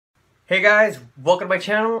Hey guys, welcome to my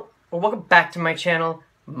channel, or welcome back to my channel.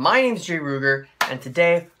 My name's JayyRuger, and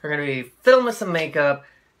today we're going to be filming with some makeup,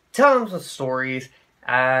 telling some stories,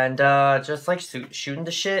 and just like shooting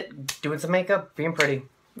the shit, doing some makeup, being pretty.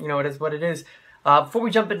 You know, it is what it is. Before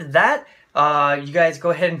we jump into that, you guys go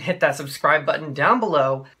ahead and hit that subscribe button down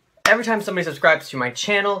below. Every time somebody subscribes to my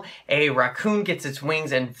channel, a raccoon gets its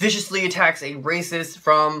wings and viciously attacks a racist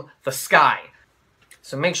from the sky.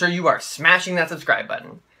 So make sure you are smashing that subscribe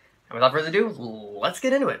button. And without further ado, let's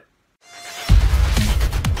get into it.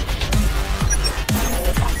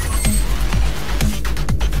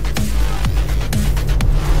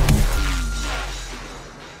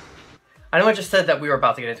 I know I just said that we were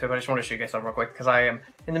about to get into it, but I just want to show you guys something real quick, because I am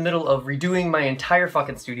in the middle of redoing my entire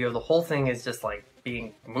fucking studio. The whole thing is just like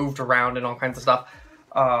being moved around and all kinds of stuff.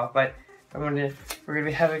 But we're gonna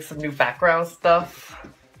be having some new background stuff.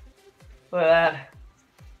 Look at that.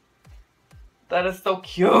 That is so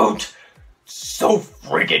cute. So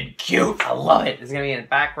freaking cute. I love it. It's gonna be in the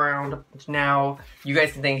background now. You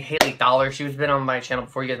guys can thank Haley Dollar. She's been on my channel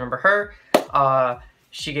before. You guys remember her?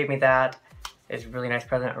 She gave me that. It's a really nice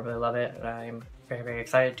present. I really love it. And I'm very, very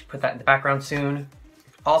excited to put that in the background soon.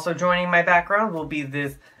 Also joining my background will be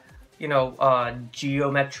this, you know,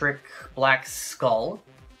 geometric black skull.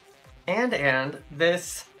 And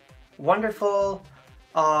this wonderful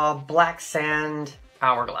black sand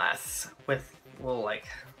hourglass with little like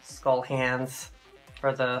skull hands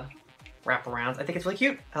for the wraparounds. I think it's really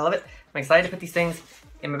cute. I love it. I'm excited to put these things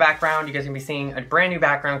in my background. You guys are gonna be seeing a brand new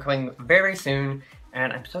background coming very soon,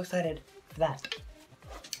 and I'm so excited for that.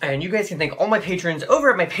 And you guys can thank all my patrons over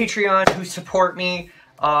at my Patreon who support me.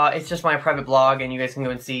 It's just my private blog, and you guys can go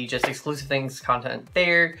and see just exclusive things, content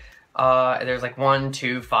there. There's like $1,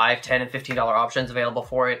 $2, $5, $10, and $15 options available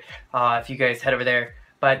for it if you guys head over there.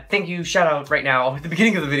 But thank you, shout out right now at the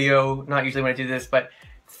beginning of the video, not usually when I do this, but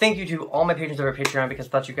thank you to all my patrons over at Patreon, because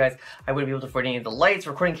without you guys, I wouldn't be able to afford any of the lights,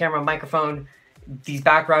 recording camera, microphone, these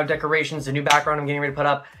background decorations, the new background I'm getting ready to put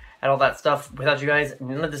up, and all that stuff. Without you guys,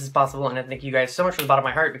 none of this is possible, and I thank you guys so much from the bottom of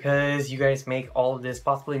my heart, because you guys make all of this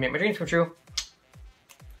possible. You make my dreams come true.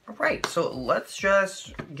 Alright, so let's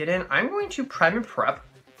just get in. I'm going to prime and prep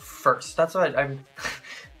first. That's what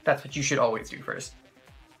that's what you should always do first.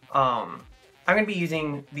 I'm going to be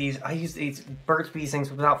using these. I use these Burt's Bees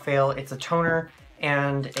things without fail. It's a toner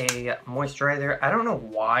and a moisturizer. I don't know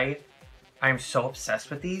why I'm so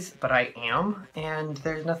obsessed with these, but I am, and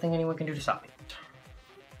there's nothing anyone can do to stop me.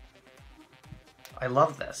 I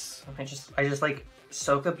love this. I just like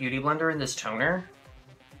soak a beauty blender in this toner,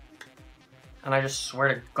 and I just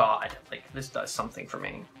swear to God, like this does something for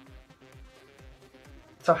me.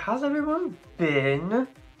 So how's everyone been?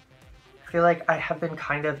 I feel like I have been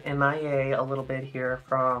kind of MIA a little bit here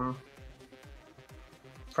from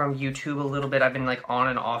YouTube a little bit. I've been like on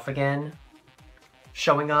and off again,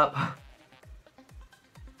 showing up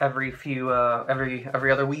every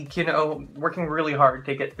other week, you know, working really hard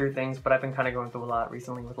to get through things, but I've been kind of going through a lot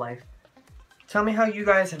recently with life. Tell me how you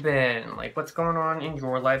guys have been, like what's going on in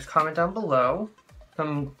your lives. Comment down below.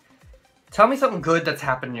 Tell me something good that's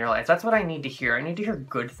happened in your life. That's what I need to hear. I need to hear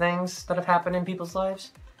good things that have happened in people's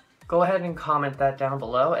lives. Go ahead and comment that down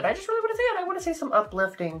below. And I just really want to say it. I want to say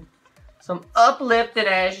some uplifting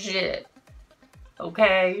ass shit.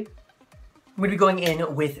 Okay. I'm going to be going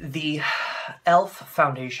in with the e.l.f.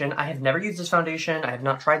 foundation. I have never used this foundation. I have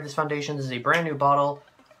not tried this foundation. This is a brand new bottle.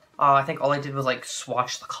 I think all I did was like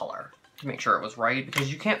swatch the color to make sure it was right, because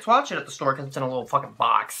you can't swatch it at the store because it's in a little fucking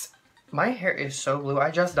box. My hair is so blue. I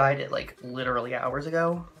just dyed it like literally hours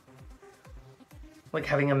ago. Like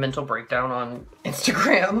having a mental breakdown on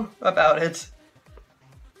Instagram about it.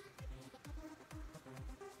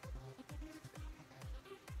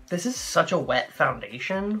 This is such a wet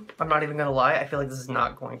foundation. I'm not even gonna lie. I feel like this is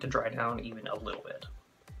not going to dry down even a little bit.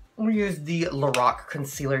 I'm gonna use the Lorac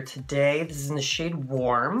concealer today. This is in the shade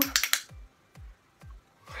Warm.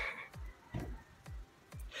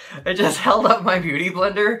 I just held up my beauty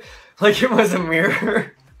blender like it was a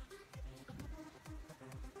mirror.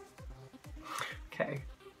 Okay.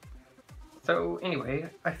 So anyway,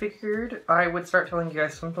 I figured I would start telling you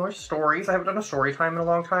guys some more stories. I haven't done a story time in a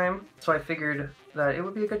long time, so I figured that it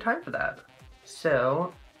would be a good time for that.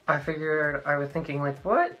 So I was thinking like,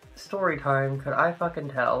 what story time could I fucking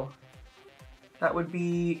tell that would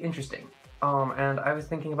be interesting? And I was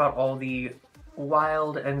thinking about all the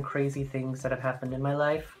wild and crazy things that have happened in my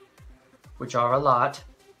life, which are a lot.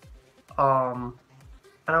 And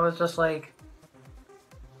I was just like,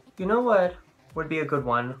 you know what would be a good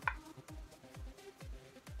one?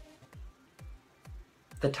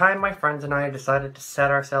 The time my friends and I decided to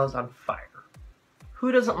set ourselves on fire.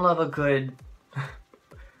 Who doesn't love a good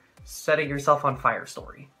setting yourself on fire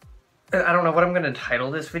story. I don't know what I'm going to title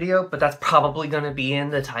this video, but that's probably going to be in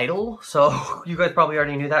the title. So you guys probably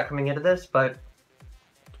already knew that coming into this, but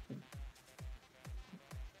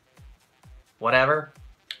whatever.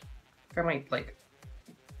 I might like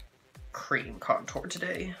cream contour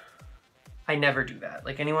today. I never do that.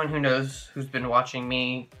 Like anyone who knows, who's been watching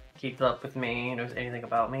me, keeps up with me, knows anything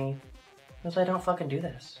about me, knows I don't fucking do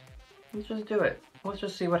this. Let's just do it. Let's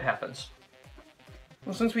just see what happens.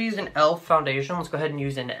 Well, since we used an e.l.f. foundation, let's go ahead and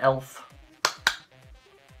use an e.l.f.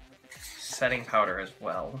 setting powder as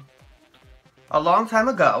well. A long time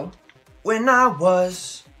ago, when I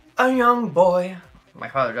was a young boy, my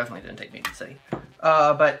father definitely didn't take me to the city,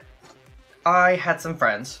 but I had some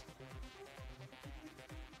friends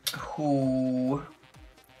who,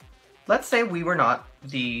 let's say we were not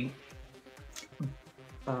the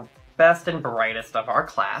best and brightest of our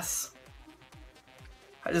class.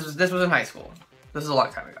 This was in high school. This is a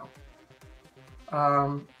long time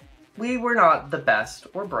ago. We were not the best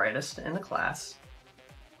or brightest in the class.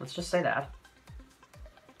 Let's just say that.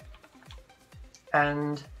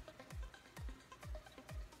 And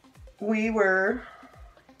we were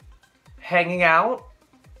hanging out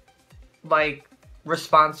like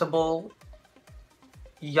responsible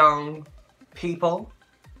young people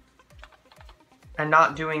and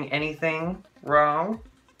not doing anything wrong.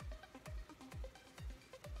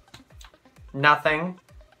 Nothing.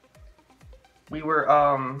 We were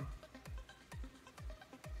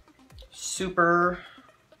super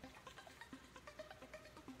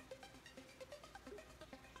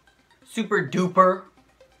duper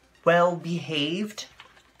well behaved,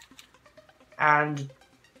 and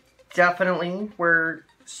definitely were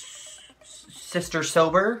sister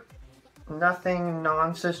sober. Nothing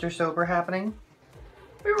non-sister sober happening.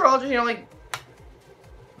 We were all just, you know, like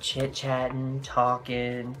chit-chatting,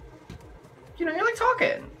 talking. You know, you're like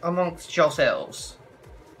talking amongst yourselves,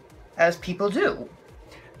 as people do.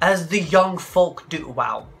 As the young folk do.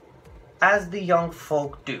 Wow. As the young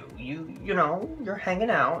folk do. You know, you're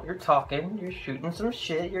hanging out, you're talking, you're shooting some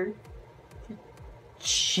shit, you're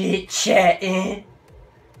chit-chatting.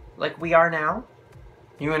 Like we are now.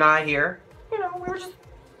 You and I here. You know, we were just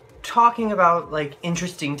talking about, like,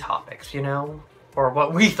 interesting topics, you know? Or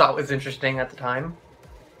what we thought was interesting at the time.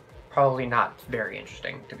 Probably not very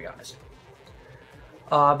interesting, to be honest.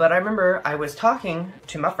 But I remember I was talking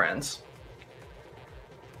to my friends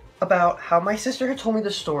about how my sister had told me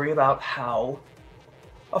the story about how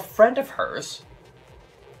a friend of hers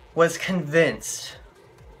was convinced,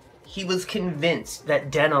 he was convinced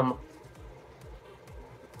that denim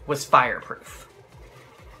was fireproof.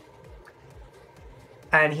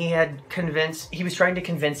 And he was trying to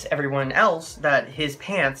convince everyone else that his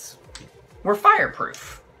pants were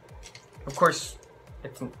fireproof. Of course,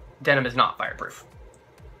 denim is not fireproof.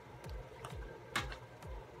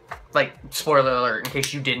 Like, spoiler alert, in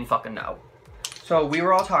case you didn't fucking know. So we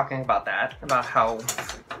were all talking about that, about how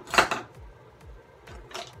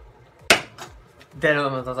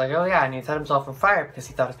denim was like, oh yeah, and he set himself on fire because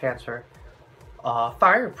he thought his pants were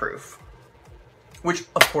fireproof. Which,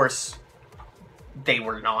 of course, they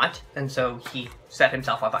were not, and so he set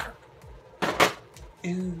himself on fire.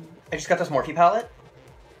 Ooh. I just got this Morphe palette.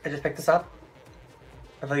 I just picked this up.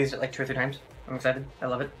 I've used it like 2 or 3 times. I'm excited. I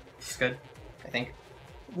love it. It's good, I think.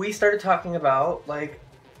 We started talking about, like,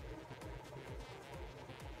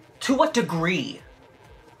 to what degree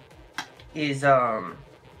is, our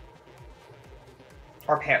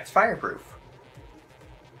pants fireproof?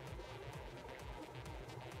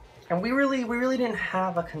 And we really didn't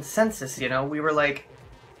have a consensus, you know? We were like,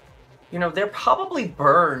 you know, they're probably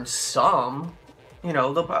burn some, you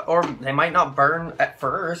know, or they might not burn at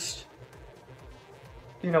first.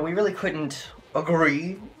 You know, we really couldn't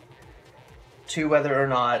agree to whether or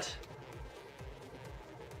not...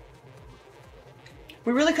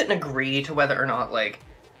 We really couldn't agree to whether or not, like,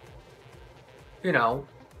 you know,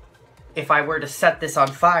 if I were to set this on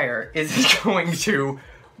fire, is it going to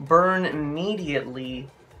burn immediately,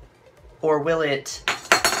 or will it,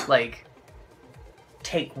 like,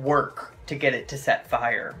 take work to get it to set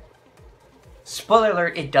fire? Spoiler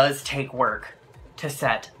alert, it does take work to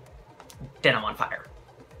set denim on fire.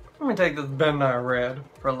 I'm gonna take this Ben Nye Red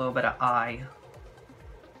for a little bit of eye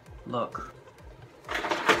look.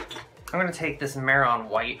 I'm gonna take this Maron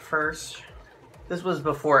White first. This was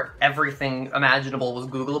before everything imaginable was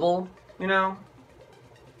Googleable, you know?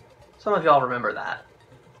 Some of y'all remember that.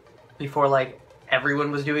 Before, like,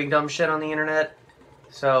 everyone was doing dumb shit on the internet.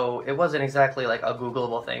 So it wasn't exactly like a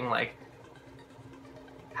Googleable thing, like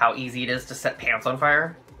how easy it is to set pants on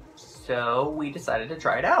fire. So we decided to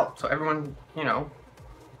try it out. So everyone, you know,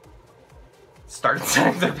 started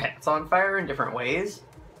setting their pants on fire in different ways.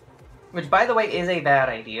 Which, by the way, is a bad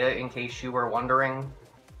idea, in case you were wondering.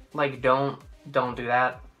 Like, don't do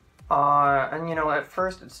that. And you know, at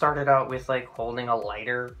first it started out with, like, holding a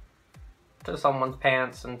lighter to someone's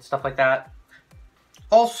pants and stuff like that.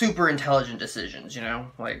 All super intelligent decisions, you know?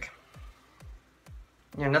 Like,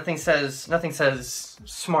 you know, nothing says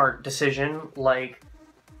smart decision like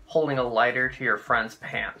holding a lighter to your friend's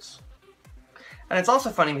pants. And it's also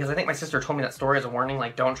funny because I think my sister told me that story as a warning,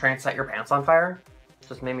 like, don't try and set your pants on fire. It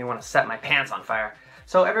just made me want to set my pants on fire.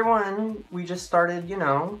 So everyone, we just started, you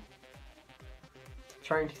know,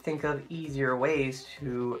 trying to think of easier ways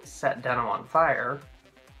to set denim on fire.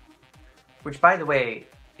 Which, by the way,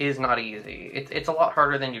 is not easy. It's a lot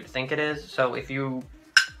harder than you'd think it is. So if you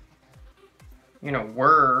know,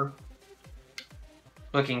 were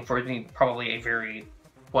looking for probably a very,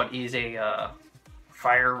 what is a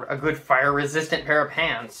good fire-resistant pair of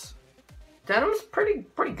pants, denim's pretty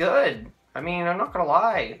good. I mean, I'm not gonna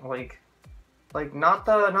lie. Like not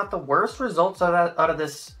the worst results out of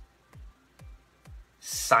this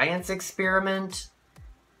science experiment.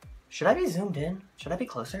 Should I be zoomed in? Should I be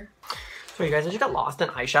closer? So you guys, I just got lost in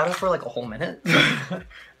eyeshadow for like a whole minute. I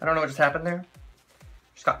don't know what just happened there.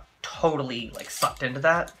 Just got totally like sucked into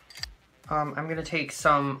that. I'm gonna take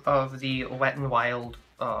some of the Wet n Wild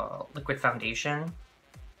liquid foundation.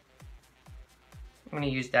 I'm gonna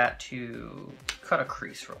use that to cut a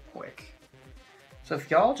crease real quick. So if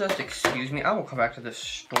y'all just excuse me, I will come back to this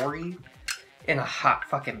story in a hot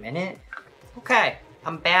fucking minute. Okay,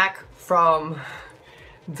 I'm back from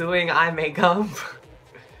doing eye makeup.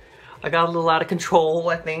 I got a little out of control,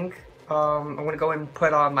 I think. I'm gonna go and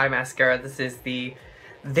put on my mascara. This is the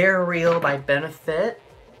They're Real by Benefit.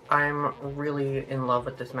 I'm really in love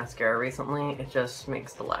with this mascara recently. It just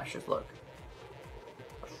makes the lashes look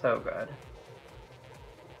so good.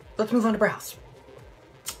 Let's move on to brows.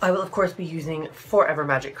 I will, of course, be using Forever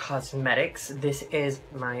Magic Cosmetics. This is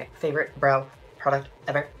my favorite brow product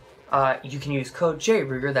ever. You can use code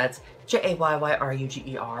JayyRuger, that's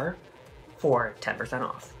JayyRuger, for 10%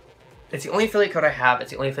 off. It's the only affiliate code I have.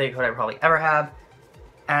 It's the only affiliate code I probably ever have.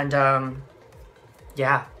 And,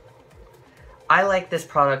 yeah. I like this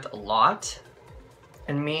product a lot.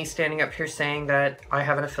 And me standing up here saying that I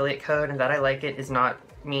have an affiliate code and that I like it does not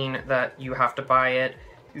mean that you have to buy it.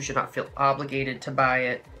 You should not feel obligated to buy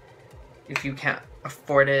it. If you can't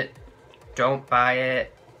afford it, don't buy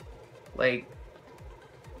it. Like,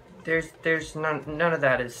 there's none of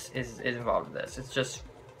that is involved with this. It's just,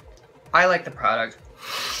 I like the product.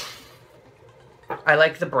 I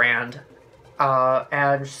like the brand,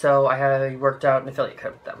 and so I had worked out an affiliate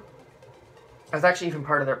code with them. I was actually even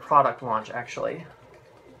part of their product launch, actually.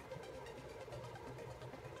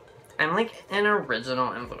 I'm like an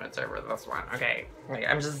original influencer for this one, okay? Like,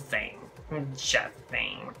 I'm just saying. I'm just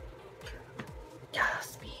saying. Yeah,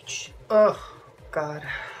 speech. Oh, God.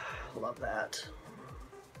 Love that.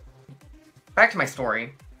 Back to my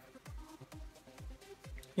story.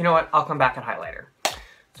 You know what? I'll come back at highlighter.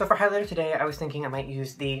 So for highlighter today, I was thinking I might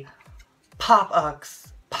use the Pop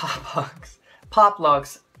Lux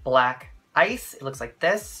Black Ice. It looks like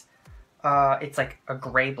this. It's like a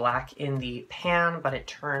gray black in the pan, but it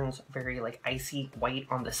turns very like icy white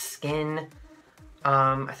on the skin.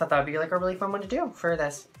 I thought that would be like a really fun one to do for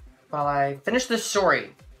this while I finish this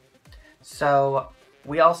story. So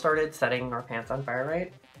we all started setting our pants on fire,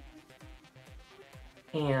 right?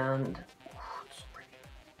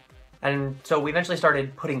 And so we eventually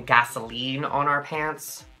started putting gasoline on our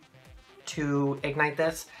pants to ignite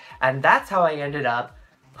this. And that's how I ended up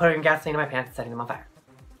putting gasoline in my pants and setting them on fire.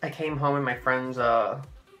 I came home in my friend's, like,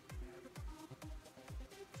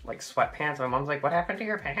 sweatpants. My mom's like, what happened to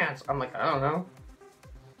your pants? I'm like, I don't know.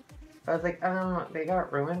 I was like, they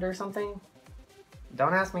got ruined or something?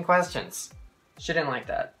 Don't ask me questions. She didn't like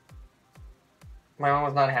that. My mom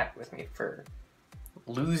was not happy with me for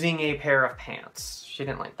losing a pair of pants. She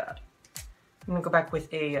didn't like that. I'm gonna go back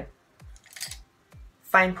with a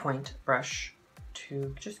fine point brush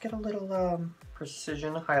to just get a little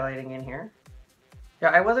precision highlighting in here. Yeah,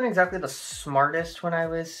 I wasn't exactly the smartest when I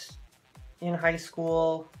was in high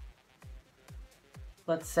school.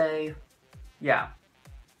 Let's say, yeah,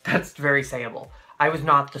 that's very sayable. I was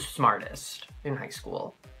not the smartest in high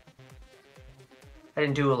school. I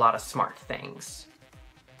didn't do a lot of smart things.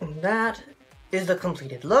 And that is the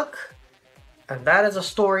completed look. And that is a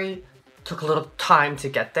story. Took a little time to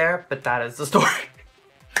get there, but that is the story.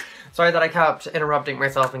 Sorry that I kept interrupting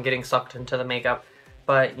myself and getting sucked into the makeup,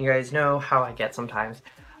 but you guys know how I get sometimes.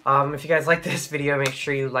 If you guys like this video, make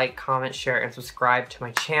sure you like, comment, share, and subscribe to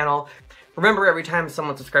my channel. For Remember, every time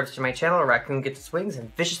someone subscribes to my channel, a raccoon gets its wings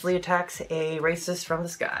and viciously attacks a racist from the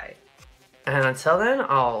sky. And until then,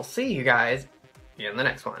 I'll see you guys in the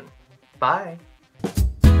next one. Bye!